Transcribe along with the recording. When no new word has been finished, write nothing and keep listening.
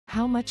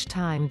How much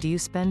time do you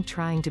spend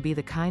trying to be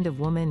the kind of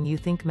woman you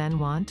think men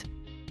want?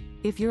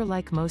 If you're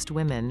like most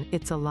women,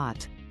 it's a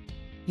lot.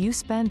 You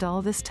spend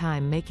all this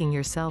time making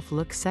yourself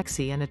look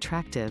sexy and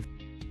attractive.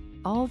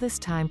 All this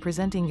time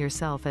presenting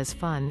yourself as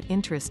fun,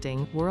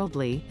 interesting,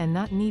 worldly, and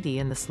not needy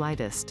in the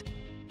slightest.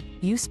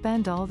 You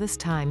spend all this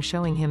time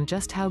showing him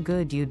just how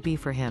good you'd be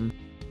for him.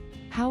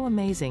 How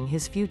amazing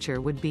his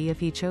future would be if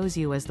he chose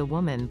you as the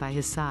woman by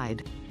his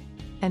side.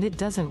 And it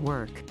doesn't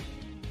work.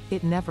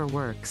 It never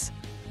works.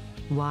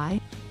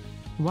 Why?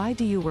 Why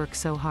do you work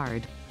so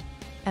hard?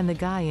 And the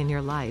guy in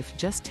your life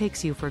just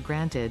takes you for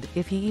granted,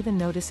 if he even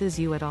notices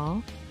you at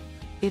all?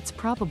 It's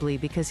probably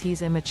because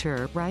he's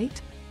immature,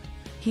 right?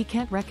 He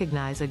can't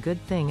recognize a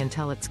good thing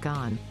until it's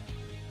gone.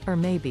 Or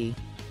maybe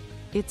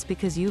it's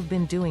because you've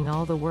been doing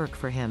all the work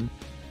for him.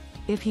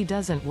 If he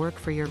doesn't work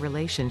for your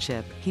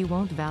relationship, he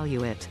won't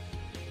value it.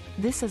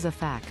 This is a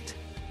fact.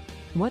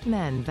 What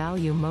men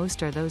value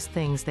most are those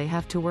things they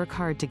have to work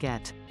hard to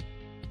get.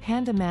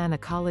 Hand a man a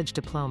college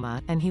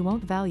diploma, and he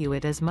won't value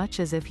it as much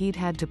as if he'd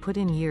had to put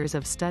in years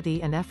of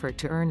study and effort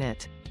to earn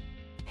it.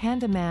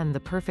 Hand a man the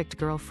perfect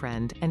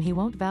girlfriend, and he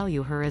won't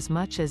value her as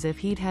much as if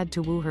he'd had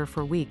to woo her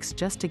for weeks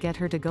just to get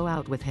her to go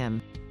out with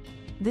him.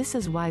 This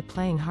is why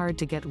playing hard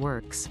to get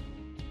works.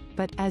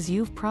 But, as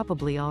you've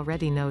probably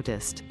already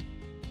noticed,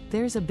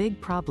 there's a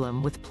big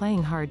problem with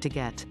playing hard to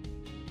get.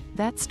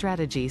 That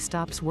strategy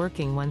stops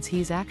working once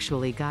he's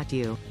actually got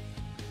you.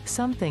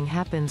 Something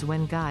happens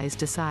when guys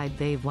decide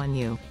they've won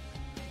you.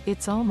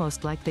 It's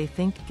almost like they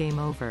think game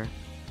over.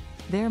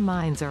 Their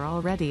minds are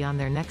already on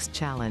their next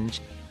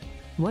challenge.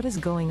 What is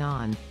going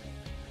on?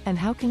 And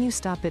how can you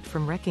stop it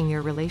from wrecking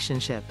your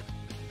relationship?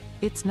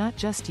 It's not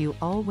just you,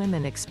 all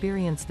women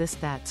experience this,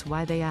 that's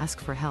why they ask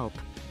for help.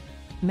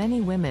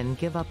 Many women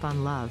give up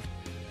on love.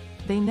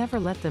 They never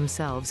let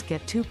themselves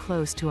get too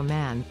close to a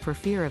man, for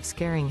fear of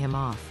scaring him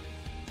off.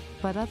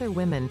 But other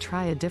women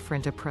try a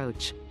different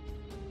approach.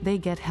 They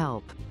get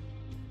help.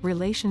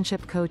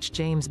 Relationship coach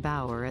James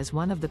Bauer is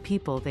one of the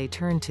people they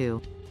turn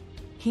to.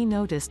 He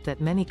noticed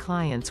that many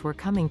clients were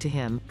coming to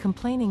him,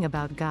 complaining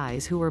about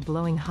guys who were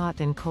blowing hot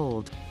and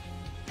cold.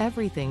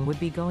 Everything would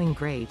be going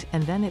great,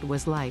 and then it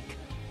was like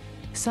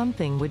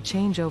something would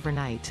change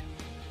overnight.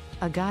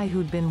 A guy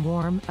who'd been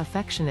warm,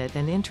 affectionate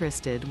and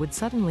interested would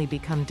suddenly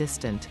become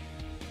distant.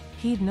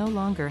 He'd no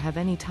longer have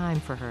any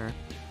time for her.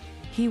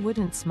 He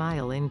wouldn't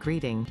smile in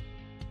greeting.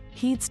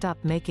 He'd stop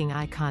making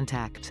eye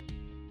contact.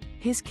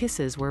 His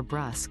kisses were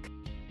brusque.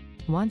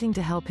 Wanting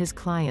to help his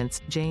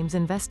clients, James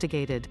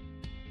investigated.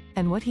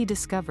 And what he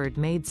discovered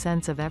made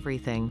sense of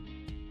everything.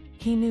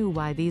 He knew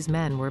why these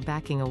men were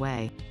backing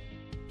away.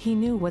 He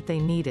knew what they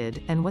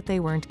needed, and what they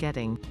weren't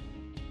getting.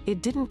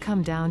 It didn't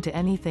come down to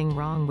anything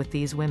wrong with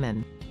these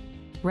women.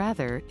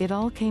 Rather, it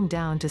all came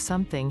down to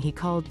something he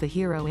called the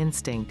hero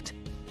instinct.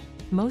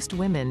 Most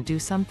women do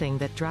something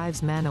that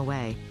drives men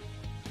away,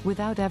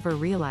 without ever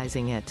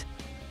realizing it.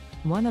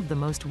 One of the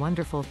most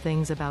wonderful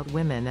things about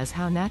women is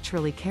how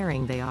naturally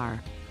caring they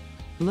are.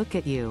 Look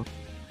at you.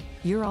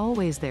 You're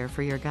always there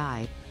for your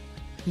guy.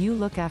 You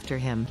look after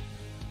him.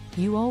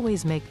 You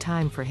always make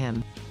time for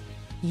him.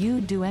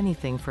 You'd do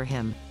anything for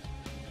him.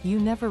 You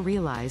never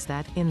realize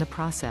that, in the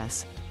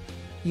process,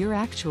 you're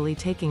actually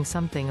taking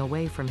something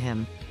away from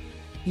him.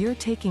 You're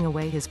taking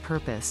away his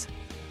purpose.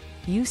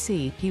 You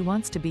see, he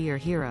wants to be your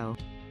hero.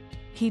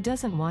 He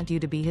doesn't want you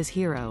to be his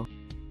hero.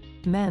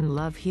 Men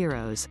love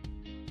heroes.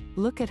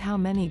 Look at how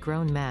many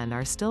grown men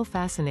are still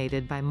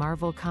fascinated by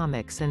Marvel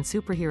comics and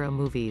superhero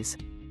movies.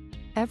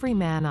 Every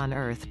man on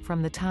Earth,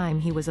 from the time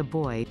he was a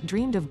boy,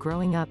 dreamed of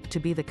growing up to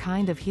be the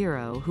kind of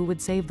hero who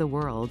would save the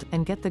world,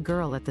 and get the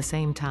girl at the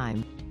same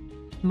time.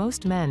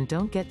 Most men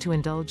don't get to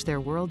indulge their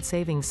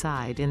world-saving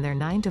side in their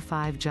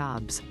 9-to-5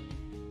 jobs.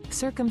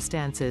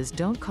 Circumstances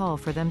don't call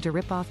for them to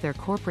rip off their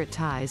corporate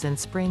ties and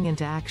spring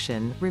into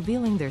action,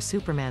 revealing their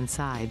Superman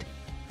side.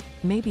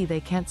 Maybe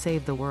they can't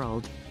save the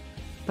world,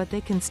 but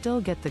they can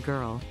still get the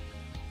girl.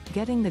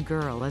 Getting the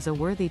girl is a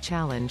worthy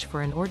challenge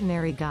for an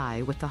ordinary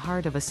guy with the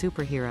heart of a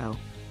superhero.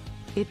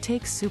 It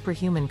takes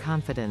superhuman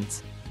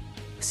confidence,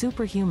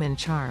 superhuman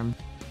charm,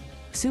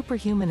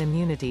 superhuman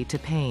immunity to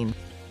pain.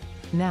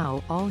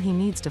 Now, all he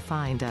needs to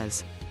find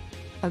is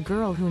a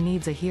girl who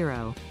needs a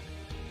hero.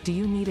 Do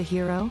you need a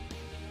hero?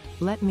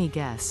 Let me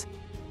guess.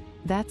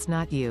 That's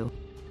not you.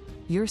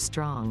 You're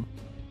strong.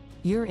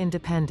 You're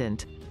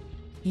independent.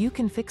 You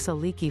can fix a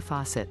leaky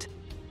faucet.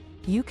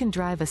 You can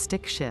drive a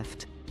stick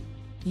shift.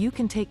 You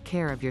can take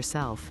care of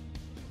yourself.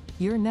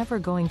 You're never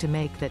going to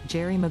make that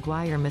Jerry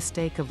Maguire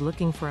mistake of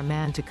looking for a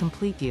man to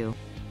complete you.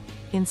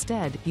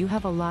 Instead, you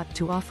have a lot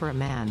to offer a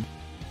man.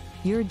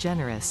 You're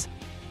generous,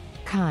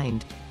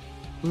 kind,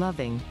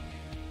 loving,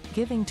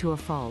 giving to a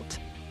fault.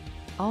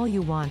 All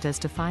you want is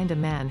to find a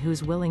man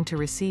who's willing to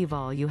receive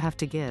all you have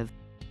to give.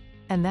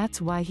 And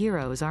that's why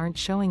heroes aren't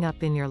showing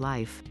up in your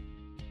life.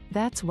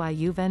 That's why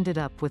you've ended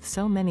up with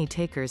so many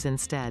takers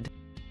instead.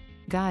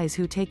 Guys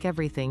who take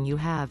everything you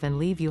have and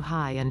leave you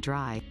high and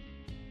dry.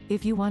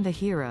 If you want a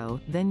hero,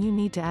 then you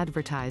need to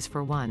advertise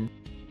for one.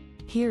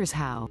 Here's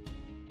how.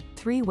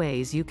 3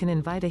 ways you can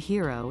invite a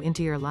hero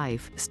into your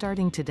life,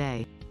 starting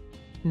today.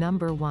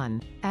 Number 1.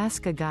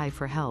 Ask a guy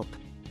for help.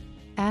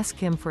 Ask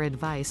him for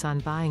advice on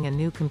buying a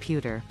new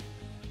computer.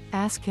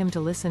 Ask him to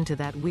listen to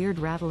that weird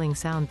rattling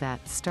sound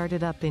that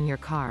started up in your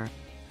car.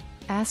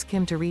 Ask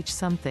him to reach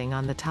something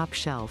on the top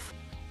shelf.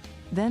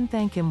 Then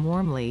thank him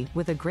warmly,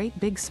 with a great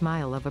big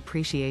smile of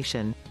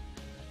appreciation.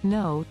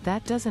 No,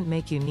 that doesn't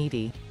make you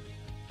needy.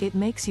 It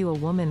makes you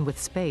a woman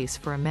with space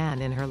for a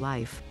man in her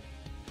life.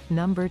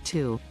 Number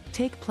 2.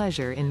 Take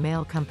pleasure in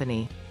male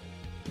company.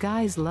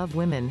 Guys love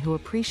women who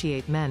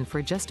appreciate men for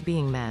just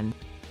being men.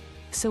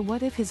 So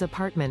what if his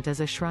apartment is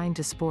a shrine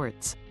to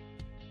sports?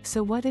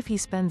 So what if he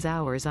spends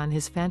hours on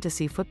his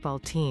fantasy football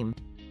team?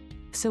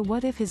 So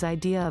what if his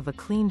idea of a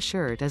clean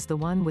shirt is the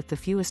one with the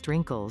fewest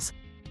wrinkles?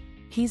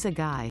 He's a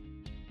guy.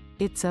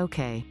 It's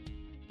okay.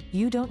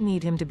 You don't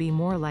need him to be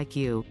more like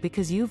you,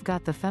 because you've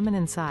got the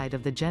feminine side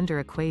of the gender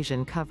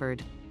equation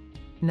covered.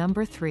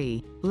 Number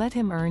 3. Let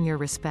him earn your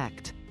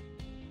respect.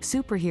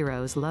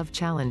 Superheroes love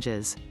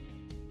challenges.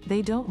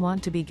 They don't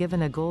want to be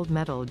given a gold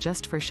medal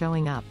just for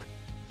showing up.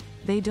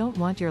 They don't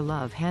want your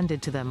love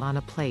handed to them on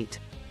a plate.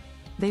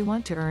 They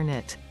want to earn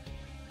it.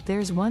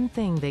 There's one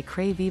thing they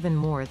crave even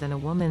more than a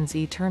woman's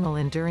eternal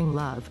enduring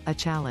love, a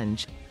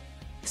challenge.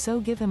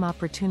 So give him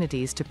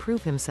opportunities to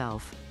prove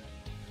himself.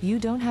 You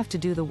don't have to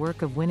do the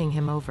work of winning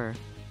him over.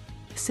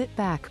 Sit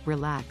back,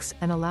 relax,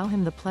 and allow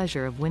him the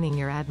pleasure of winning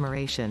your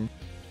admiration.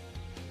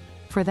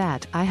 For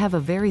that, I have a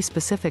very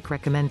specific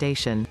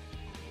recommendation.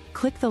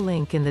 Click the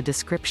link in the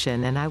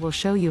description and I will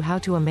show you how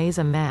to amaze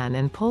a man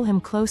and pull him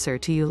closer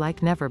to you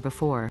like never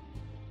before.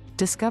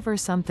 Discover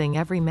something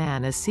every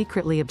man is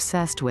secretly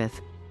obsessed with.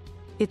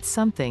 It's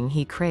something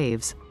he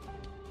craves.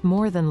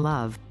 More than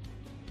love.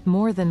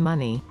 More than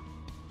money.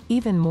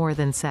 Even more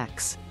than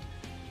sex.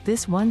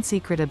 This one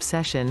secret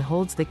obsession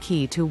holds the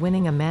key to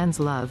winning a man's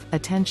love,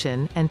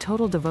 attention, and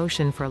total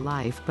devotion for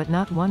life, but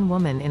not one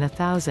woman in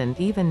 1,000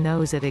 even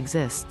knows it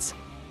exists.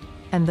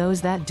 And those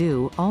that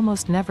do,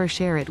 almost never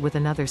share it with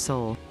another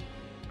soul.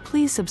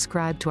 Please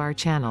subscribe to our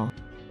channel.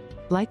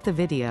 Like the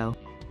video.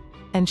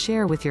 And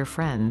share with your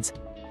friends.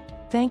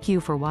 Thank you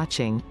for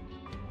watching.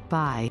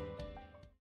 Bye.